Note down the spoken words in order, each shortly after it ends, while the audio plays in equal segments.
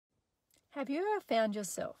Have you ever found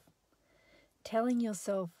yourself telling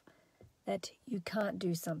yourself that you can't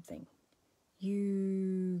do something,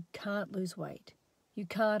 you can't lose weight, you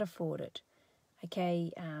can't afford it,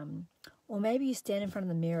 okay? Or maybe you stand in front of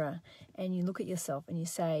the mirror and you look at yourself and you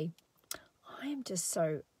say, I am just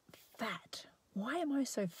so fat. Why am I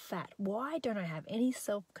so fat? Why don't I have any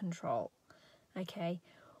self-control? Okay?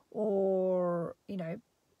 Or, you know,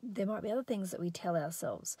 there might be other things that we tell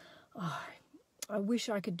ourselves. Oh, I wish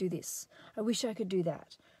I could do this. I wish I could do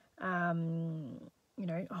that. You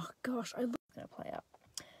know, oh gosh, I'm going to play up.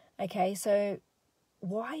 Okay, so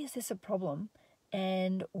why is this a problem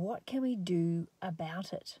and what can we do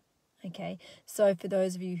about it? Okay, so for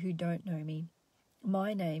those of you who don't know me,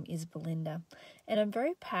 my name is Belinda and I'm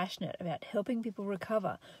very passionate about helping people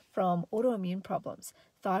recover from autoimmune problems,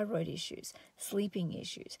 thyroid issues, sleeping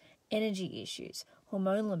issues, energy issues,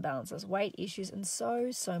 hormonal imbalances, weight issues, and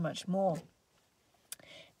so much more.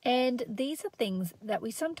 And these are things that we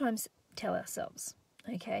sometimes tell ourselves,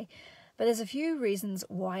 okay? But there's a few reasons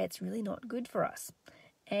why it's really not good for us.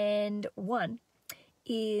 And one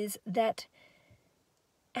is that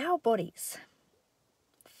our bodies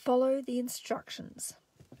follow the instructions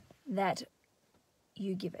that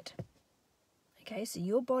you give it. Okay, so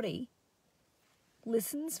your body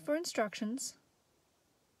listens for instructions.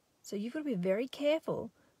 So you've got to be very careful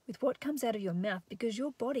with what comes out of your mouth because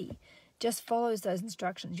your body just follows those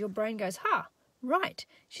instructions. Your brain goes, ha, right,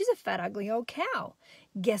 she's a fat, ugly old cow.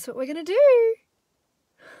 Guess what we're going to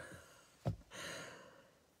do?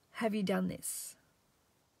 Have you done this?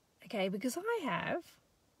 Okay, because I have.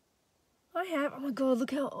 Oh my God,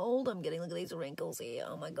 look how old I'm getting. Look at these wrinkles here.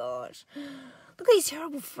 Oh my gosh. Look at these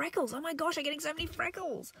terrible freckles. Oh my gosh, I'm getting so many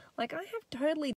freckles. Like I have totally